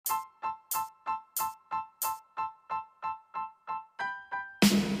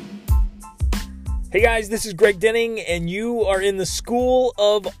Hey guys, this is Greg Denning, and you are in the School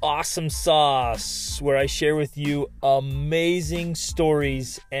of Awesome Sauce, where I share with you amazing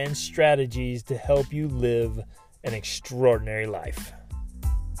stories and strategies to help you live an extraordinary life.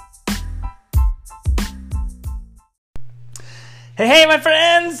 Hey, my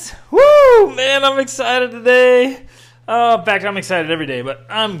friends! Woo! Man, I'm excited today. In fact, I'm excited every day, but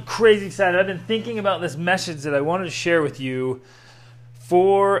I'm crazy excited. I've been thinking about this message that I wanted to share with you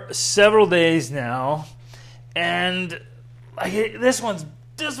for several days now, and this one's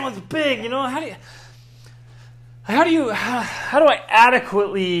big. You know, how do I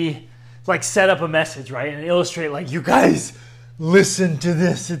adequately set up a message, right, and illustrate you guys listen to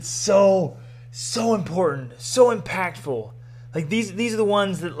this? It's so important, so impactful. These are the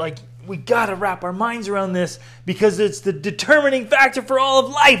ones that we gotta wrap our minds around this because it's the determining factor for all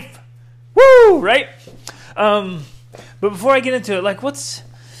of life. Woo! Right? But before I get into it,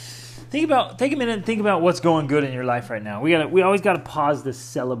 take a minute and think about what's going good in your life right now. We always got to pause to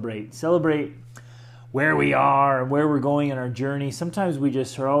celebrate where we are and where we're going in our journey. Sometimes we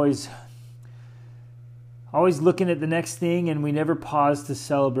just are always looking at the next thing, and we never pause to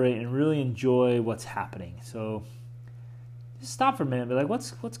celebrate and really enjoy what's happening. So just stop for a minute and be like,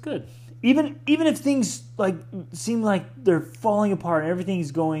 what's good? Even if things seem like they're falling apart and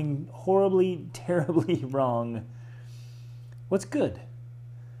everything's going horribly, terribly wrong, what's good?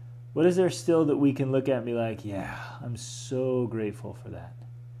 What is there still that we can look at and be like, yeah, I'm so grateful for that?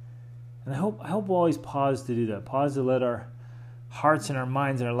 And I hope we'll always pause to do that. Pause to let our hearts and our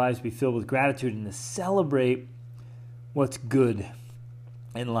minds and our lives be filled with gratitude and to celebrate what's good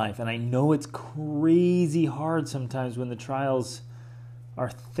in life. And I know it's crazy hard sometimes when the trials are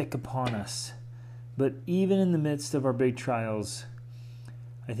thick upon us. But even in the midst of our big trials,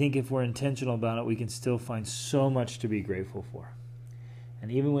 I think if we're intentional about it, we can still find so much to be grateful for.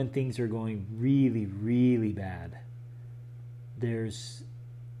 And even when things are going really, really bad,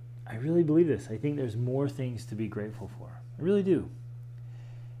 I really believe this. I think there's more things to be grateful for. I really do.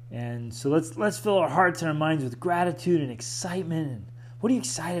 And so let's fill our hearts and our minds with gratitude and excitement. And what are you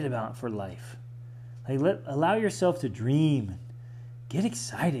excited about for life? Allow yourself to dream and get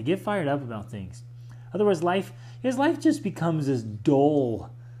excited, get fired up about things. Otherwise, life just becomes this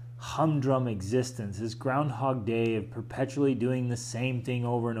dull, humdrum existence, this Groundhog Day of perpetually doing the same thing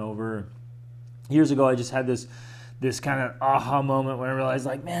over and over. Years ago, I just had this kind of aha moment when I realized,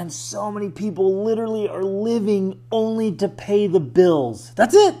 man, so many people literally are living only to pay the bills.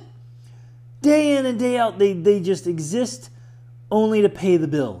 That's it. Day in and day out, they just exist only to pay the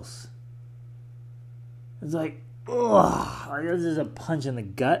bills. It's ugh, this is a punch in the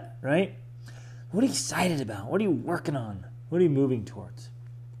gut, right? What are you excited about? What are you working on? What are you moving towards?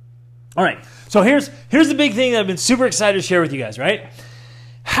 All right, so here's the big thing that I've been super excited to share with you guys, right?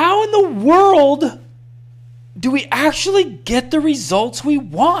 How in the world do we actually get the results we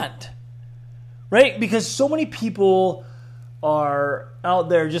want, right? Because so many people are out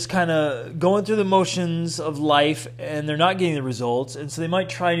there just kind of going through the motions of life, and they're not getting the results, and so they might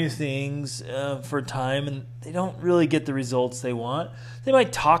try new things for a time, and they don't really get the results they want. They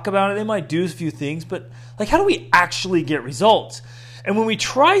might talk about it, they might do a few things, but how do we actually get results? And when we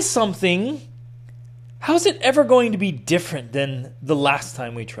try something, how is it ever going to be different than the last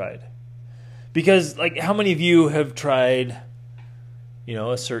time we tried? Because, how many of you have tried,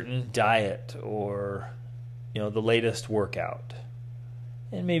 a certain diet or, the latest workout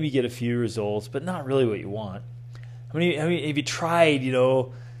and maybe get a few results, but not really what you want? How many have you tried,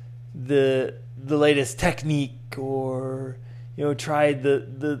 the latest technique or, tried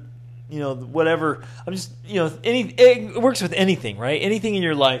the whatever? I'm just, it works with anything, right? Anything in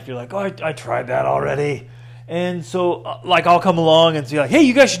your life, you're like, oh, I tried that already. And so, I'll come along and say, hey,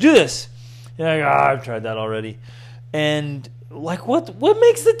 you guys should do this. And I go, I've tried that already. And, what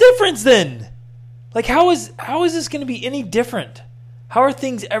makes the difference then? How is this going to be any different? How are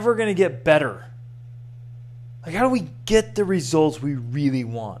things ever going to get better? How do we get the results we really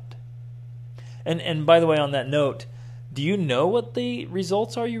want? And by the way, on that note, do you know what the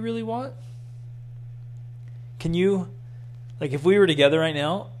results are you really want? Can you, if we were together right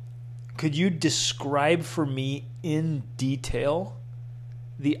now, could you describe for me in detail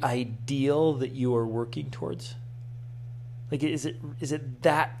the ideal that you are working towards? Is it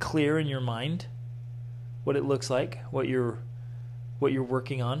that clear in your mind what it looks like, what you're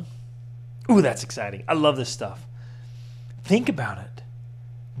working on? Ooh, that's exciting. I love this stuff. Think about it.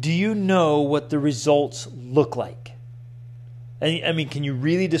 Do you know what the results look like? I mean, can you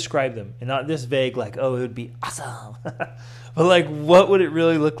really describe them? And not this vague, it would be awesome. But what would it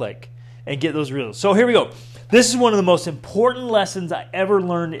really look like? And get those results. So here we go. This is one of the most important lessons I ever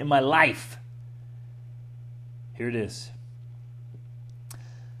learned in my life. Here it is.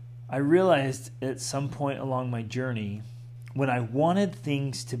 I realized at some point along my journey when I wanted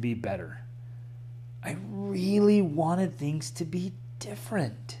things to be better. I really wanted things to be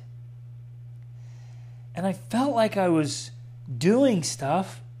different. And I felt like I was doing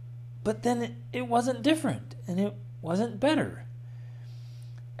stuff, but then it wasn't different and it wasn't better.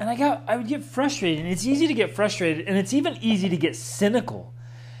 And I would get frustrated, and it's easy to get frustrated, and it's even easy to get cynical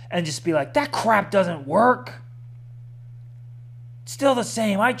and just be like, that crap doesn't work. It's still the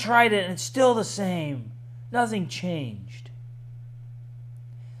same. I tried it and it's still the same. Nothing changed.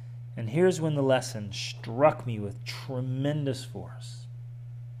 And here's when the lesson struck me with tremendous force.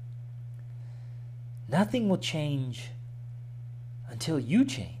 Nothing will change until you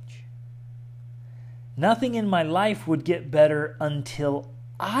change. Nothing in my life would get better until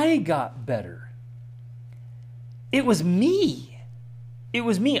I got better. It was me. It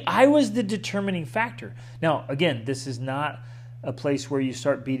was me. I was the determining factor. Now, again, this is not a place where you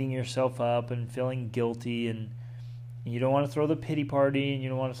start beating yourself up and feeling guilty, and you don't want to throw the pity party, and you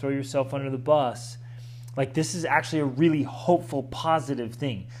don't want to throw yourself under the bus. Like, this is actually a really hopeful, positive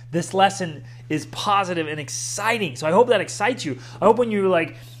thing. This lesson is positive and exciting. So I hope that excites you. I hope when you're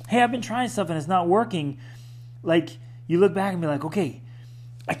like, hey, I've been trying stuff and it's not working, like, you look back and be like, okay,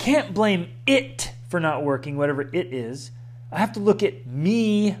 I can't blame it for not working, whatever it is. I have to look at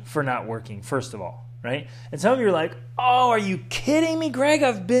me for not working, first of all, right? And some of you are like, oh, are you kidding me, Greg?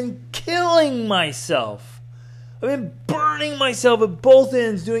 I've been killing myself. I've been burning myself at both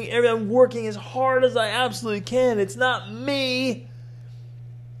ends, doing everything. I'm working as hard as I absolutely can. It's not me.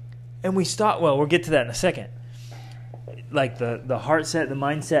 And we stop. Well, we'll get to that in a second. Like the heart set, the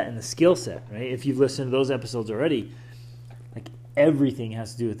mindset, and the skill set, right? If you've listened to those episodes already, like everything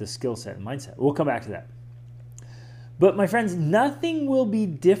has to do with the skill set and mindset. We'll come back to that. But my friends, nothing will be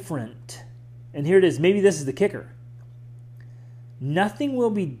different. And here it is. Maybe this is the kicker. Nothing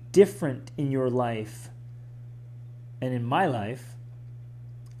will be different in your life and in my life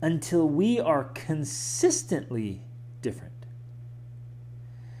until we are consistently different.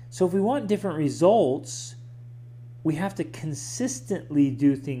 So if we want different results, we have to consistently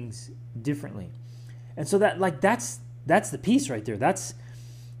do things differently. And so that's the piece right there. That's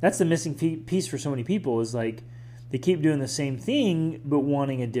the missing piece for so many people, is like they keep doing the same thing but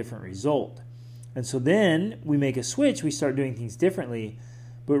wanting a different result. And so then we make a switch, we start doing things differently,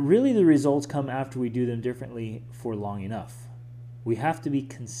 but really the results come after we do them differently for long enough. We have to be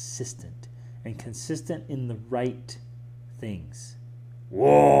consistent, and consistent in the right things.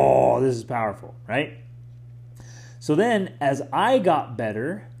 Whoa, this is powerful, right? So then as I got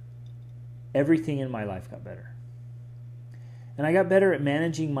better, everything in my life got better. And I got better at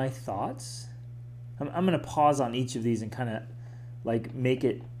managing my thoughts. I'm going to pause on each of these and kind of like make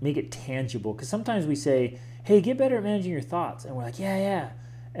it tangible, because sometimes we say, hey, get better at managing your thoughts, and we're like, yeah,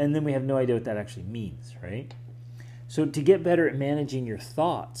 and then we have no idea what that actually means, right? So to get better at managing your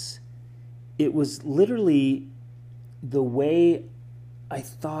thoughts, it was literally the way I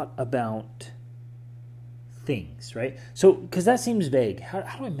thought about things, right? So, because that seems vague. How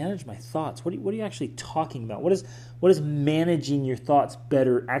do I manage my thoughts? What are you actually talking about? What does managing your thoughts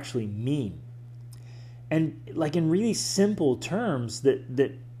better actually mean? And like in really simple terms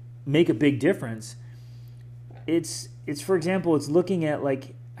that make a big difference, it's for example, it's looking at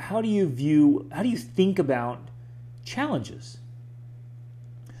like how do you think about challenges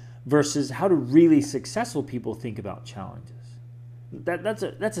versus how do really successful people think about challenges.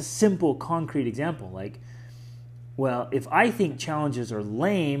 That's a simple, concrete example. Like, well, if I think challenges are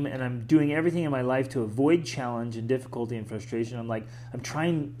lame and I'm doing everything in my life to avoid challenge and difficulty and frustration, I'm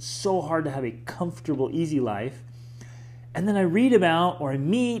trying so hard to have a comfortable, easy life. And then I read about or I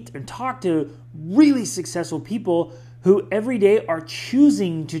meet and talk to really successful people who every day are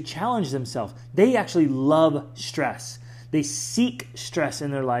choosing to challenge themselves. They actually love stress. They seek stress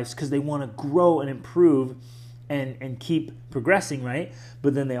in their lives because they want to grow and improve and keep progressing, right?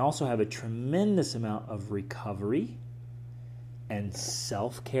 But then they also have a tremendous amount of recovery and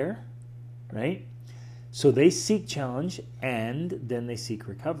self-care, right? So they seek challenge and then they seek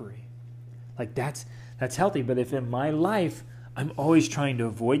recovery. Like that's healthy. But if in my life I'm always trying to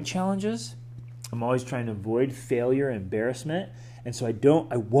avoid challenges, I'm always trying to avoid failure, embarrassment, and so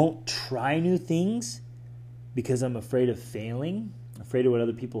I won't try new things because I'm afraid of failing, afraid of what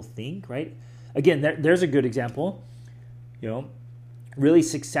other people think, right? Again, there's a good example. Really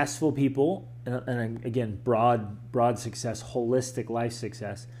successful people, and again, broad success, holistic life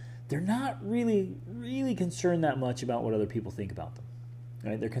success, they're not really concerned that much about what other people think about them.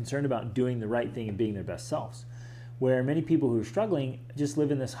 Right? They're concerned about doing the right thing and being their best selves. where many people who are struggling just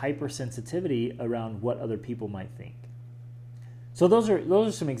live in this hypersensitivity around what other people might think. So those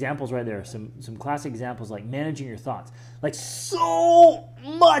are some examples right there, some classic examples like managing your thoughts. Like so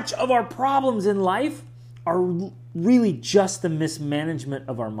much of our problems in life are really just the mismanagement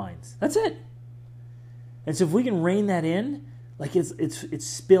of our minds. That's it. And so if we can rein that in, like it's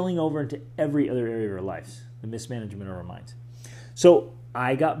spilling over into every other area of our lives, the mismanagement of our minds. So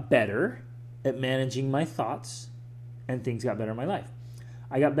I got better at managing my thoughts, and things got better in my life.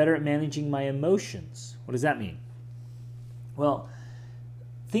 I got better at managing my emotions. What does that mean? Well,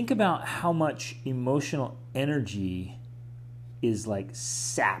 think about how much emotional energy is like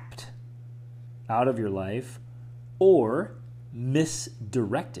sapped out of your life or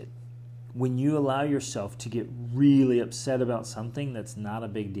misdirected when you allow yourself to get really upset about something that's not a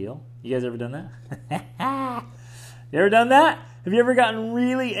big deal. You guys ever done that? You ever done that? Have you ever gotten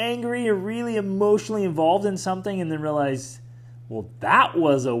really angry or really emotionally involved in something and then realized, well, that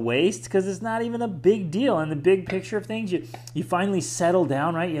was a waste because it's not even a big deal. In the big picture of things, you finally settle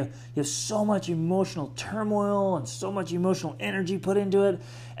down, right? You have so much emotional turmoil and so much emotional energy put into it,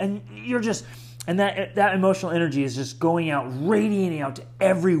 and that emotional energy is just going out, radiating out to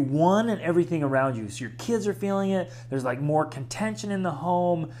everyone and everything around you. So your kids are feeling it. There's like more contention in the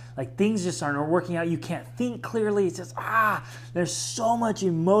home. Like things just aren't working out. You can't think clearly. It's just, there's so much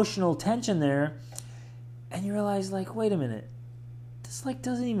emotional tension there. And you realize like, wait a minute. This like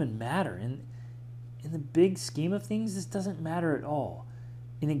doesn't even matter. In the big scheme of things, this doesn't matter at all.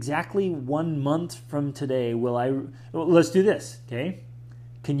 In exactly 1 month from today, let's do this, okay?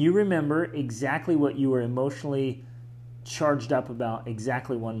 Can you remember exactly what you were emotionally charged up about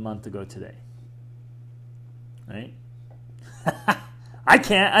exactly 1 month ago today? Right? I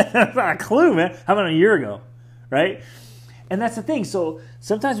can't. I have not a clue, man. How about a year ago? Right? And that's the thing. So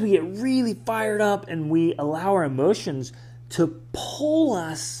sometimes we get really fired up and we allow our emotions to pull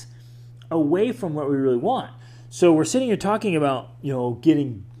us away from what we really want. So we're sitting here talking about,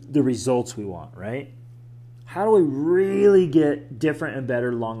 getting the results we want, right? How do we really get different and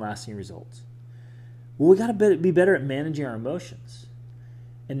better, long-lasting results? Well, we got to be better at managing our emotions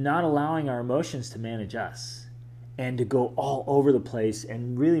and not allowing our emotions to manage us and to go all over the place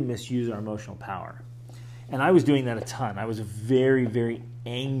and really misuse our emotional power. And I was doing that a ton. I was a very, very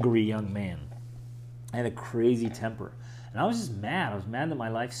angry young man. I had a crazy temper. And I was just mad. I was mad that my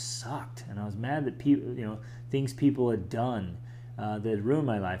life sucked. And I was mad that people, things people had done that had ruined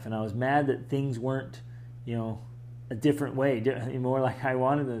my life. And I was mad that things weren't, a different way, more like I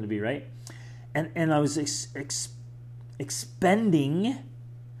wanted them to be, right? And I was expending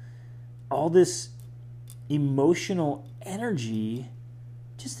all this emotional energy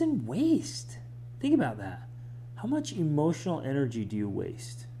just in waste. Think about that. How much emotional energy do you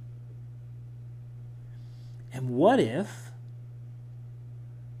waste? And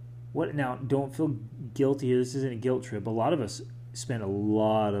now don't feel guilty here. This isn't a guilt trip. A lot of us spend a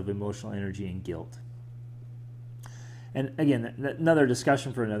lot of emotional energy in guilt. And again, another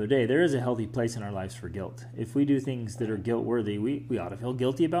discussion for another day. There is a healthy place in our lives for guilt. If we do things that are guilt-worthy, we ought to feel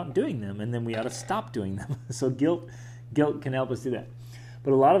guilty about doing them, and then we ought to stop doing them. So guilt can help us do that.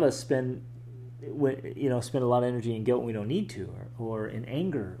 But a lot of us spend a lot of energy in guilt when we don't need to, or in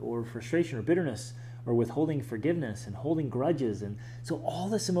anger, or frustration, or bitterness, or withholding forgiveness and holding grudges. And so all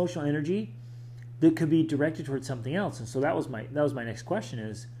this emotional energy that could be directed towards something else. And so that was my next question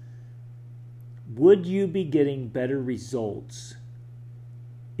is, would you be getting better results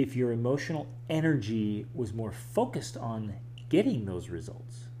if your emotional energy was more focused on getting those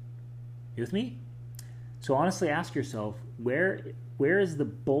results? You with me? So honestly ask yourself, where is the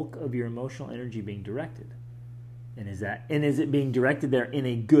bulk of your emotional energy being directed? And is it being directed there in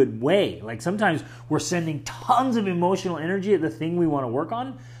a good way? Like sometimes we're sending tons of emotional energy at the thing we want to work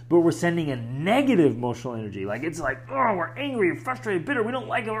on, but we're sending a negative emotional energy. Like it's like, we're angry, frustrated, bitter, we don't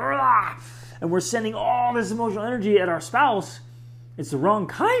like it, and we're sending all this emotional energy at our spouse. It's the wrong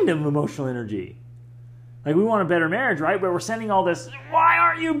kind of emotional energy. Like we want a better marriage, right? But we're sending all this, why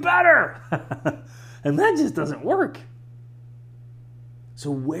aren't you better? And that just doesn't work. So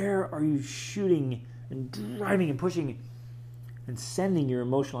where are you shooting and driving and pushing and sending your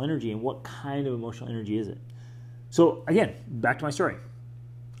emotional energy, and what kind of emotional energy is it? So again, back to my story.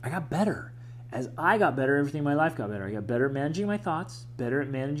 I got better. As I got better, everything in my life got better. I got better at managing my thoughts, better at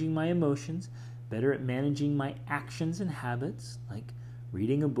managing my emotions, better at managing my actions and habits, like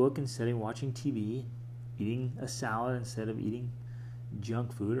reading a book instead of watching TV, eating a salad instead of eating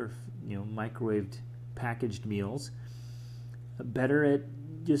junk food or microwaved packaged meals. Better at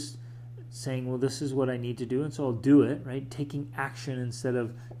just saying, well, this is what I need to do, and so I'll do it, right? Taking action instead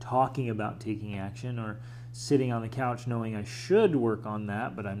of talking about taking action, or sitting on the couch knowing I should work on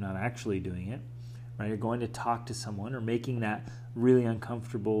that, but I'm not actually doing it, right? Or going to talk to someone, or making that really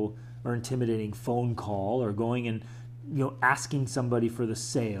uncomfortable or intimidating phone call, or going and asking somebody for the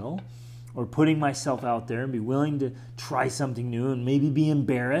sale, or putting myself out there and be willing to try something new and maybe be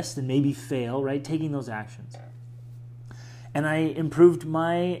embarrassed and maybe fail, right? Taking those actions. And I improved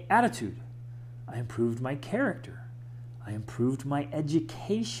my attitude. I improved my character. I improved my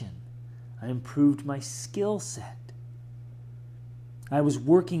education. I improved my skill set. I was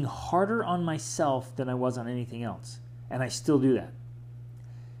working harder on myself than I was on anything else. And I still do that.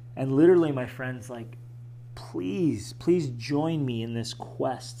 And literally, my friends, please join me in this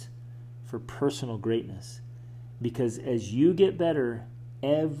quest for personal greatness. Because as you get better,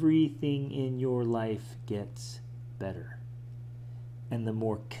 everything in your life gets better. And the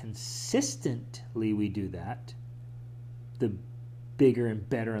more consistently we do that, the bigger and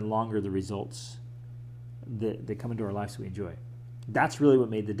better and longer the results that come into our lives we enjoy. That's really what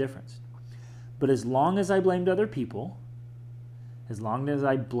made the difference. But as long as I blamed other people, as long as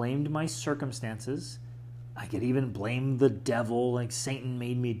I blamed my circumstances, I could even blame the devil, like Satan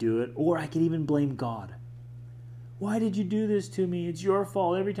made me do it, or I could even blame God. Why did you do this to me? It's your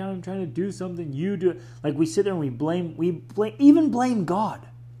fault. Every time I'm trying to do something, you do it. Like we sit there and we even blame God.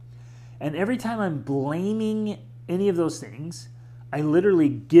 And every time I'm blaming any of those things, I literally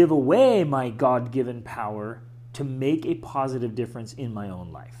give away my God-given power to make a positive difference in my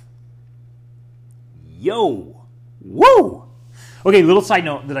own life. Yo! Woo! Okay, little side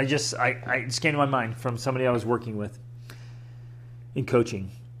note that I just came to my mind from somebody I was working with in coaching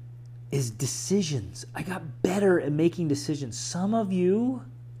is decisions. I got better at making decisions. Some of you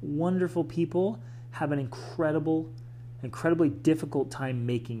wonderful people have an incredibly difficult time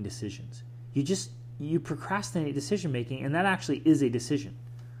making decisions. You procrastinate decision making, and that actually is a decision.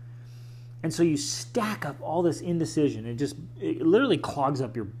 And so you stack up all this indecision. It literally clogs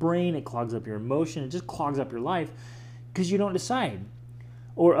up your brain, it clogs up your emotion, it just clogs up your life because you don't decide.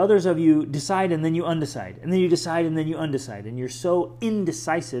 Or others of you decide and then you undecide. And then you decide and then you undecide. And you're so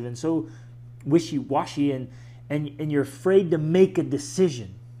indecisive and so wishy-washy and you're afraid to make a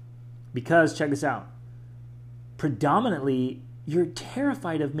decision. Because, check this out, predominantly you're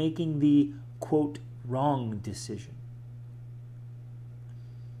terrified of making the, quote, wrong decision.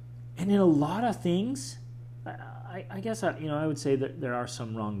 And in a lot of things, I guess I would say that there are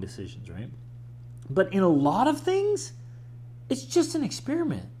some wrong decisions, right? But in a lot of things, it's just an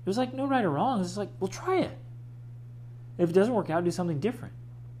experiment. There's no right or wrong. It's well, try it. If it doesn't work out, do something different,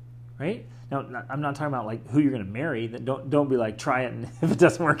 right? Now, I'm not talking about who you're going to marry. Don't be try it, and if it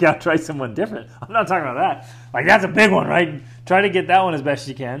doesn't work out, try someone different. I'm not talking about that. That's a big one, right? Try to get that one as best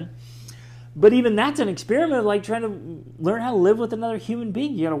you can. But even that's an experiment of trying to learn how to live with another human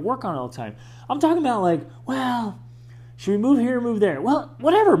being. You got to work on it all the time. I'm talking about should we move here or move there? Well,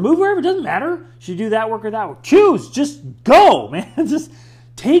 whatever. Move wherever. It doesn't matter. Should you do that work or that work? Choose. Just go, man. Just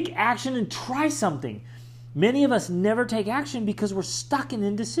take action and try something. Many of us never take action because we're stuck in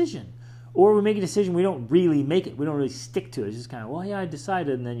indecision. Or we make a decision, we don't really make it. We don't really stick to it. It's just kind of, I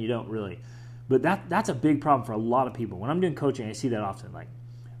decided, and then you don't really. But that's a big problem for a lot of people. When I'm doing coaching, I see that often.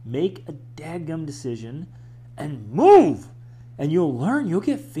 Make a dadgum decision and move. And you'll learn. You'll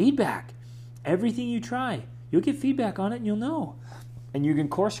get feedback. Everything you try, you'll get feedback on it and you'll know. And you can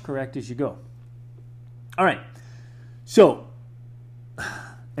course correct as you go. All right. So,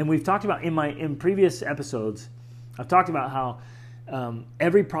 and we've talked about in previous episodes, I've talked about how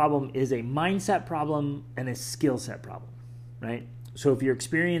every problem is a mindset problem and a skill set problem, right? So if you're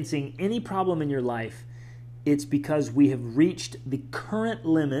experiencing any problem in your life, it's because we have reached the current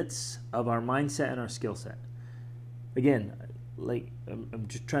limits of our mindset and our skill set. Again, I'm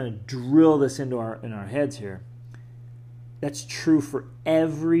just trying to drill this in our heads here. That's true for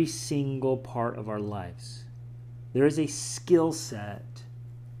every single part of our lives. There is a skill set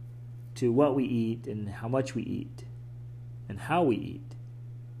to what we eat and how much we eat and how we eat.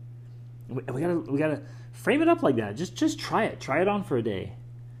 And we gotta frame it up like that. Just try it. Try it on for a day.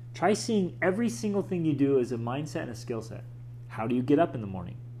 Try seeing every single thing you do as a mindset and a skill set. How do you get up in the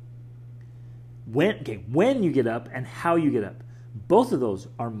morning? When you get up and how you get up. Both of those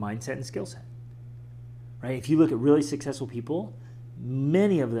are mindset and skill set. Right? If you look at really successful people,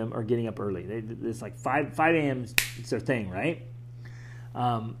 many of them are getting up early. It's 5 a.m. It's their thing, right?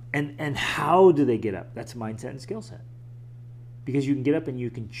 And how do they get up? That's mindset and skill set. Because you can get up and you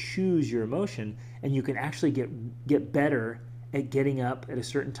can choose your emotion, and you can actually get better at getting up at a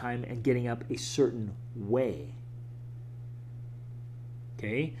certain time and getting up a certain way.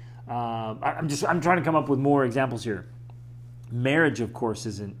 Okay? I'm trying to come up with more examples here. Marriage, of course,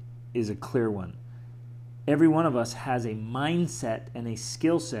 is a clear one. Every one of us has a mindset and a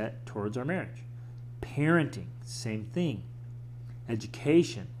skill set towards our marriage. Parenting, same thing.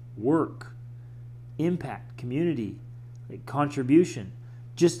 Education, work, impact, community, contribution.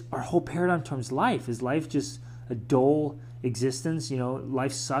 Just our whole paradigm towards life. Is life just a dull existence?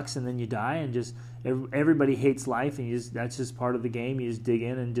 Life sucks and then you die, and just everybody hates life, and that's just part of the game. You just dig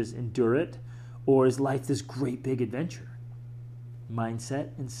in and just endure it. Or is life this great big adventure?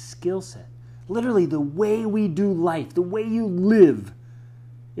 Mindset and skill set. Literally, the way we do life, the way you live,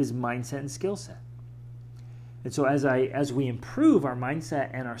 is mindset and skill set. And so as we improve our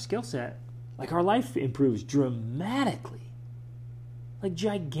mindset and our skill set, our life improves dramatically.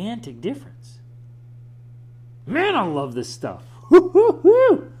 Gigantic difference. Man, I love this stuff.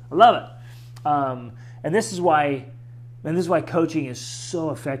 Woo-hoo-hoo! I love it. And this is why coaching is so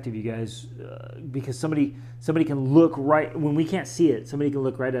effective, you guys, because somebody can look right, when we can't see it, somebody can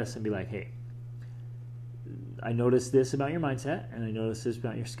look right at us and be like, hey, I noticed this about your mindset, and I noticed this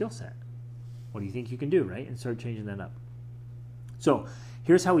about your skill set. What do you think you can do, right? And start changing that up. So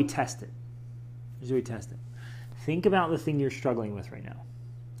here's how we test it. Think about the thing you're struggling with right now.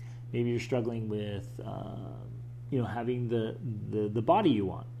 Maybe you're struggling with, having the body you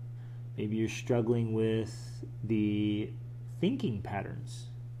want. Maybe you're struggling with the thinking patterns.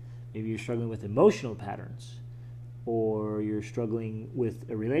 Maybe you're struggling with emotional patterns, or you're struggling with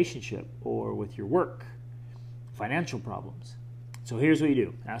a relationship, or with your work, financial problems. So here's what you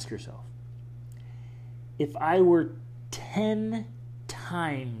do. Ask yourself, if I were 10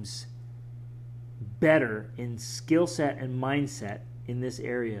 times better in skill set and mindset in this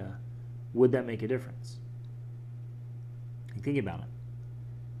area, would that make a difference? Think about it.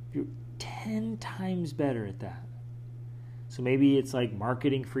 If you're 10 times better at that. So maybe it's like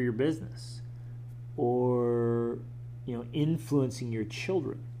marketing for your business, or influencing your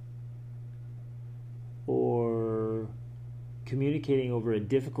children, or communicating over a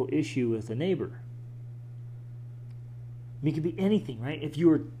difficult issue with a neighbor. It could be anything, right? If you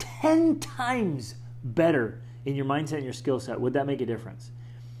were 10 times better in your mindset and your skill set, would that make a difference?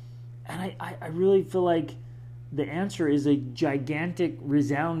 And I really feel like the answer is a gigantic,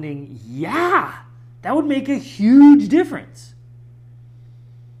 resounding, yeah! That would make a huge difference.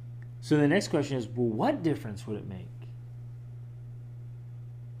 So the next question is, well, what difference would it make?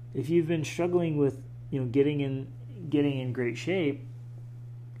 If you've been struggling with, getting in great shape,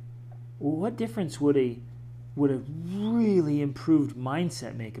 well, what difference would a really improved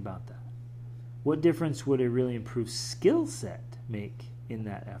mindset make about that? What difference would a really improved skill set make in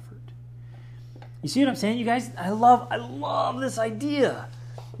that effort? You see what I'm saying, you guys? I love this idea.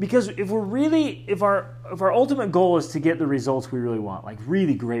 Because if our ultimate goal is to get the results we really want, like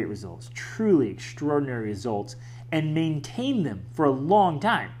really great results, truly extraordinary results, and maintain them for a long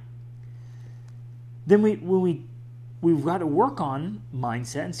time, then we've got to work on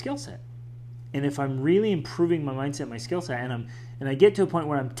mindset and skill set. And if I'm really improving my mindset, my skill set, and I get to a point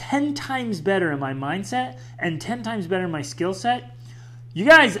where I'm 10 times better in my mindset and 10 times better in my skill set, you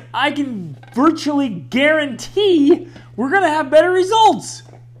guys, I can virtually guarantee we're going to have better results.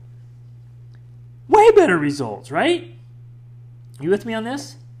 Way better results, right? You with me on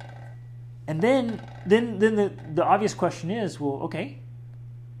this? And then the obvious question is, well, okay,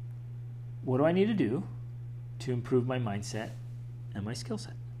 what do I need to do to improve my mindset and my skill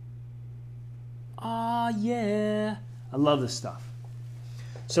set? Yeah. I love this stuff.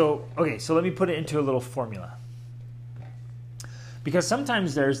 So let me put it into a little formula. Because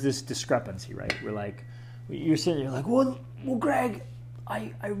sometimes there's this discrepancy, right? You're sitting there like, well, Greg,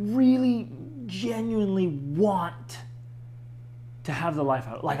 I really genuinely want to have the life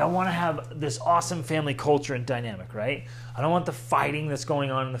out. I want to have this awesome family culture and dynamic, right? I don't want the fighting that's going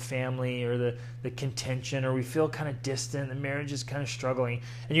on in the family, or the contention, or we feel kind of distant, the marriage is kind of struggling.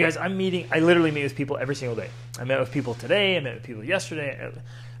 And you guys, I literally meet with people every single day. I met with people today, I met with people yesterday,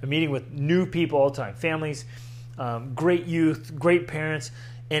 I'm meeting with new people all the time, families, great youth, great parents,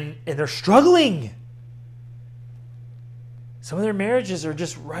 and they're struggling. Some of their marriages are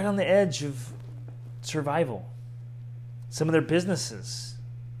just right on the edge of survival. Some of their businesses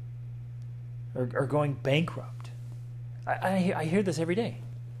are going bankrupt. I hear this every day.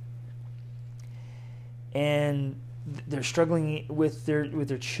 And they're struggling with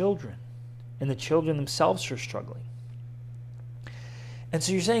their children. And the children themselves are struggling. And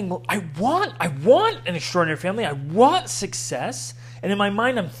so you're saying, well, I want an extraordinary family. I want success. And in my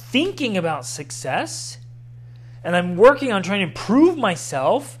mind, I'm thinking about success. And I'm working on trying to improve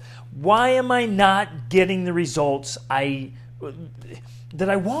myself. Why am I not getting the results that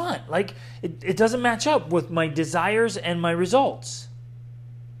I want. Like, it doesn't match up with my desires and my results.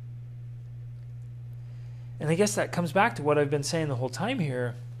 And I guess that comes back to what I've been saying the whole time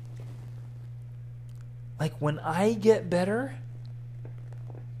here. Like, when I get better,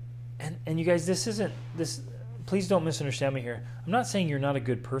 and you guys, please don't misunderstand me here. I'm not saying you're not a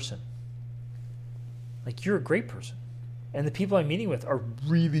good person. Like, you're a great person. And the people I'm meeting with are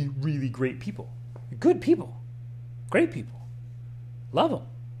really, really great people. Good people. Great people. Love them.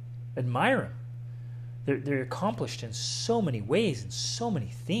 Admire them. They're accomplished in so many ways and so many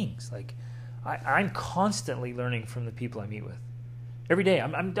things. Like, I'm constantly learning from the people I meet with. Every day,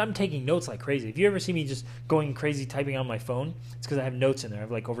 I'm taking notes like crazy. If you ever see me just going crazy typing on my phone, it's because I have notes in there. I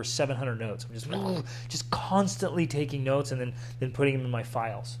have like over 700 notes. I'm just constantly taking notes and then putting them in my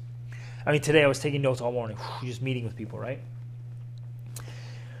files. I mean, today I was taking notes all morning, just meeting with people, right?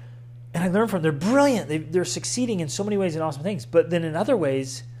 And I learn from them. They're brilliant. They're succeeding in so many ways and awesome things. But then in other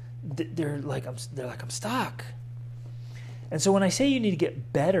ways, they're like I'm stuck. And so when I say you need to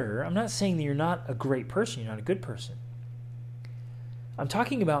get better, I'm not saying that you're not a great person, you're not a good person. I'm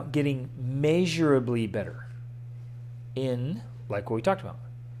talking about getting measurably better in, like what we talked about,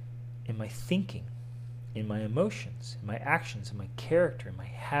 in my thinking, in my emotions, in my actions, in my character, in my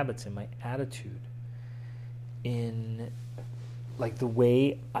habits, in my attitude, in like the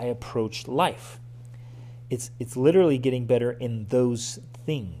way I approach life. It's literally getting better in those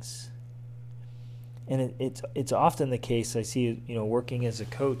things. And it's often the case, I see, working as a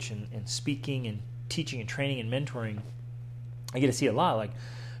coach and speaking and teaching and training and mentoring, I get to see a lot. Like,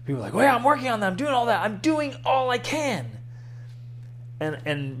 people are like, well, yeah, I'm working on that. I'm doing all that. I'm doing all I can.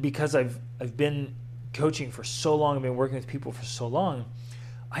 And because I've been coaching for so long, I've been working with people for so long,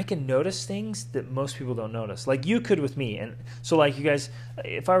 I can notice things that most people don't notice. Like you could with me. And so like you guys,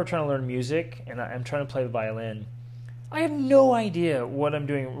 if I were trying to learn music and I'm trying to play the violin, I have no idea what I'm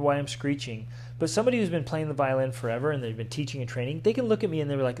doing, why I'm screeching. But somebody who's been playing the violin forever and they've been teaching and training, they can look at me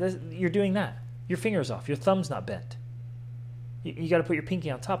and they're like, you're doing that. Your finger's off. Your thumb's not bent. You got to put your pinky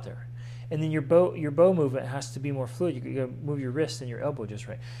on top there. And then your bow movement has to be more fluid. You got to move your wrist and your elbow just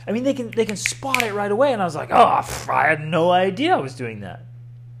right. I mean, they can spot it right away. And I was like, I had no idea I was doing that.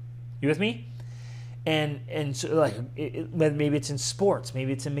 You with me? And so like maybe it's in sports,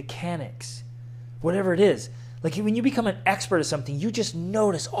 maybe it's in mechanics, whatever it is. Like when you become an expert at something, you just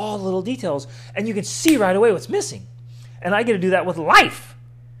notice all the little details and you can see right away what's missing. And I get to do that with life,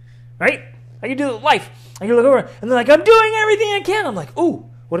 right? I can do it with life. I can look over and they're like, I'm doing everything I can. I'm like, ooh,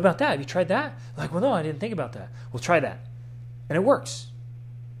 what about that? Have you tried that? They're like, well, no, I didn't think about that. Well, try that. And it works.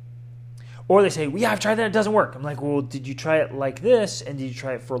 Or they say, well, yeah, I've tried that. It doesn't work. I'm like, well, did you try it like this? And did you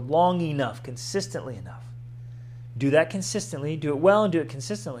try it for long enough, consistently enough? Do that consistently. Do it well and do it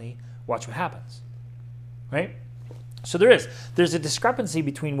consistently. Watch what happens. Right? So there's a discrepancy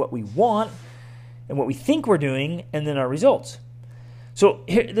between what we want and what we think we're doing and then our results. So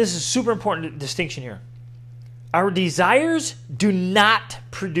this is a super important distinction here. Our desires do not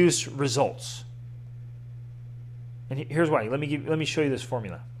produce results. And here's why. Let me show you this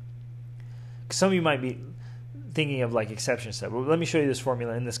formula. Some of you might be thinking of like exception set. Well, let me show you this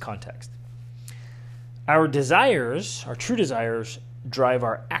formula in this context. Our desires, our true desires, drive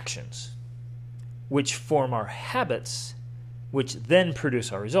our actions, which form our habits, which then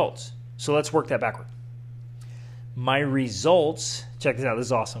produce our results. So let's work that backward. My results, check this out, this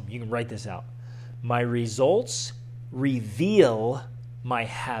is awesome. You can write this out. My results reveal my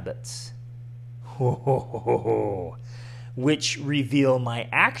habits, which reveal my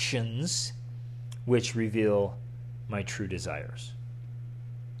actions, which reveal my true desires.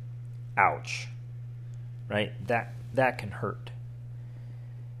 Ouch. Right? That can hurt.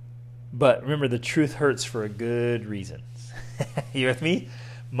 But remember, the truth hurts for a good reason. You with me?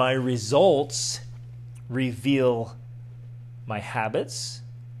 My results reveal my habits,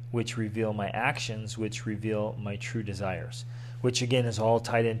 which reveal my actions, which reveal my true desires, which again is all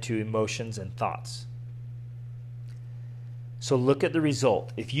tied into emotions and thoughts. So look at the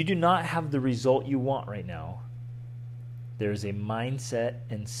result. If you do not have the result you want right now, there's a mindset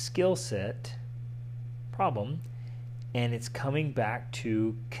and skill set problem, and it's coming back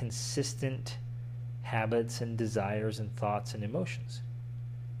to consistent habits and desires and thoughts and emotions.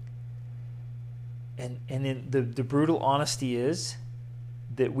 And then the brutal honesty is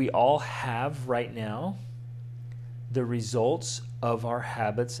that we all have right now the results of our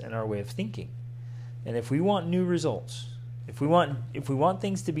habits and our way of thinking. And if we want new results, if we want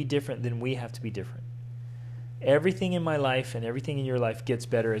things to be different, then we have to be different. Everything in my life and everything in your life gets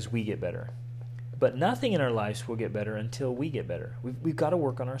better as we get better. But nothing in our lives will get better until we get better. We've got to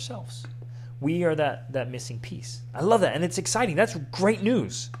work on ourselves. We are that missing piece. I love that. And it's exciting. That's great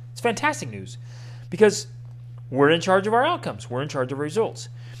news. It's fantastic news because we're in charge of our outcomes. We're in charge of our results.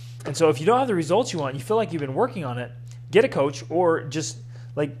 And so if you don't have the results you want, you feel like you've been working on it, get a coach or just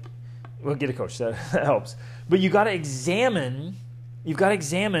get a coach. That helps. But you've got to examine,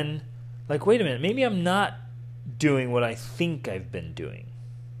 like, wait a minute, maybe I'm not doing what I think I've been doing.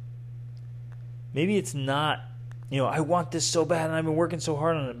 Maybe it's not, I want this so bad and I've been working so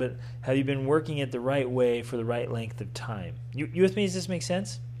hard on it, but have you been working it the right way for the right length of time? You with me? Does this make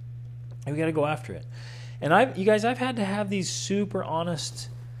sense? And we got to go after it. And I've had to have these super honest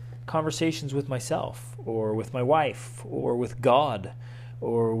conversations with myself or with my wife or with God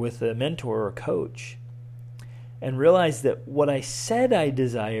or with a mentor or a coach and realize that what I said I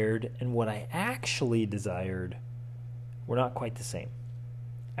desired and what I actually desired were not quite the same,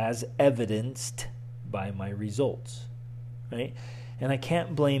 as evidenced by my results, right? And I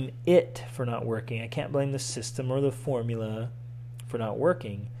can't blame it for not working. I can't blame the system or the formula for not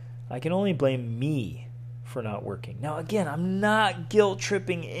working. I can only blame me for not working. Now, again, I'm not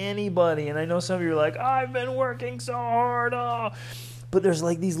guilt-tripping anybody, and I know some of you are like, I've been working so hard, but there's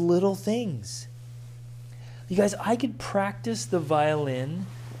like these little things. You guys, I could practice the violin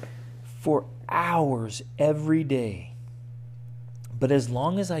for hours every day, but as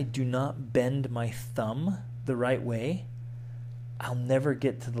long as I do not bend my thumb the right way, I'll never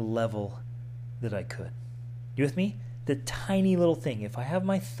get to the level that I could. You with me? The tiny little thing. If I have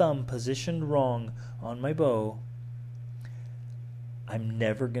my thumb positioned wrong on my bow, I'm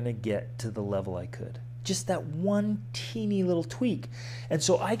never going to get to the level I could. Just that one teeny little tweak. And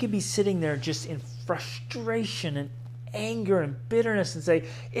so I could be sitting there just in frustration and anger and bitterness and say,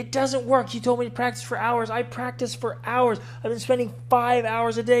 it doesn't work. You told me to practice for hours. I practiced for hours. I've been spending 5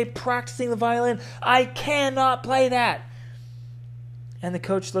 hours a day practicing the violin. I cannot play that. And the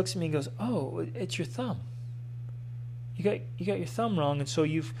coach looks at me and goes, oh, it's your thumb. You got your thumb wrong, and so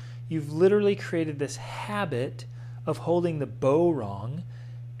you've literally created this habit of holding the bow wrong,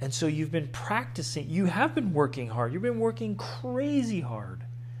 and so you've been practicing. You have been working hard. You've been working crazy hard,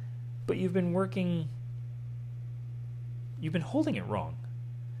 but you've been holding it wrong,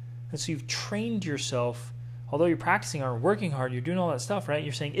 and so you've trained yourself. Although you're practicing hard, working hard, you're doing all that stuff, right?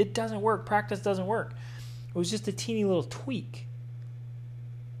 You're saying it doesn't work. Practice doesn't work. It was just a teeny little tweak.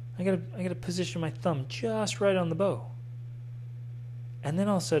 I gotta position my thumb just right on the bow. And then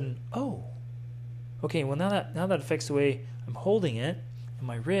all of a sudden, okay, well now that affects the way I'm holding it, and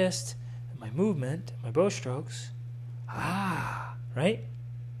my wrist, and my movement, and my bow strokes. Right?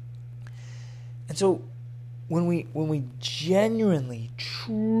 And so when we genuinely,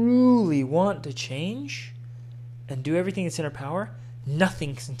 truly want to change and do everything that's in our power,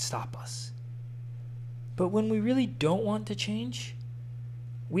 nothing can stop us. But when we really don't want to change,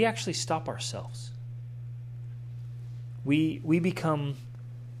 we actually stop ourselves. We become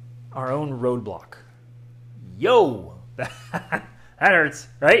our own roadblock. Yo! That hurts,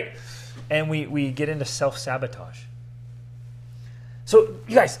 right? And we get into self-sabotage. So,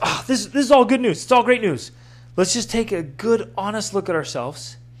 you guys, this is all good news. It's all great news. Let's just take a good, honest look at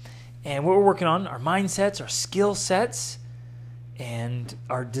ourselves and what we're working on, our mindsets, our skill sets, and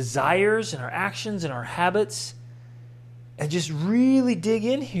our desires and our actions and our habits, and just really dig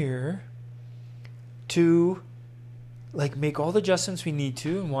in here to make all the adjustments we need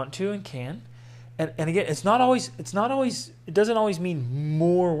to and want to and can. And again, it doesn't always mean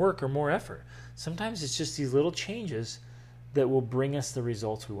more work or more effort. Sometimes it's just these little changes that will bring us the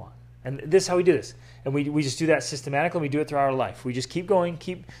results we want. And this is how we do this. And we just do that systematically. We do it throughout our life. We just keep going,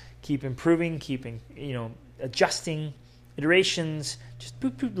 keep improving, adjusting, iterations, just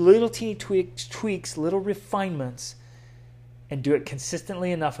little teeny tweaks, little refinements, and do it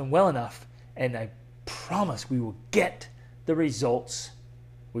consistently enough and well enough. And I promise we will get the results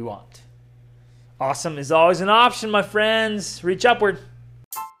we want. Awesome is always an option, my friends. Reach upward.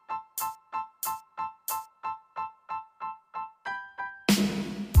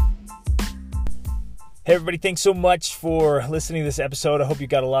 Hey everybody, thanks so much for listening to this episode. I hope you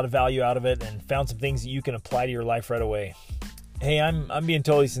got a lot of value out of it and found some things that you can apply to your life right away. Hey, I'm being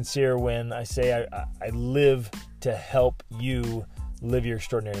totally sincere when I say I live to help you live your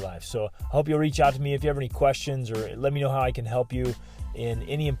extraordinary life. So I hope you'll reach out to me if you have any questions, or let me know how I can help you in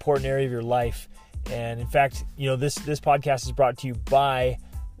any important area of your life. And in fact, this podcast is brought to you by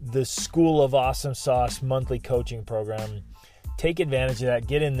the School of Awesome Sauce monthly coaching program. Take advantage of that.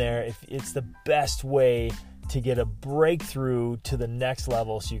 Get in there. It's the best way to get a breakthrough to the next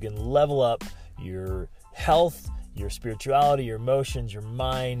level so you can level up your health, your spirituality, your emotions, your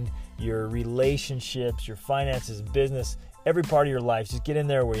mind, your relationships, your finances, business, every part of your life. Just get in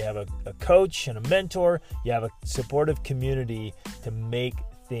there where you have a coach and a mentor, you have a supportive community to make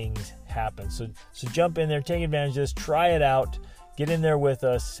things happen. So jump in there, take advantage of this, try it out, get in there with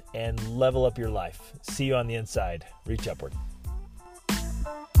us, and level up your life. See you on the inside. Reach upward.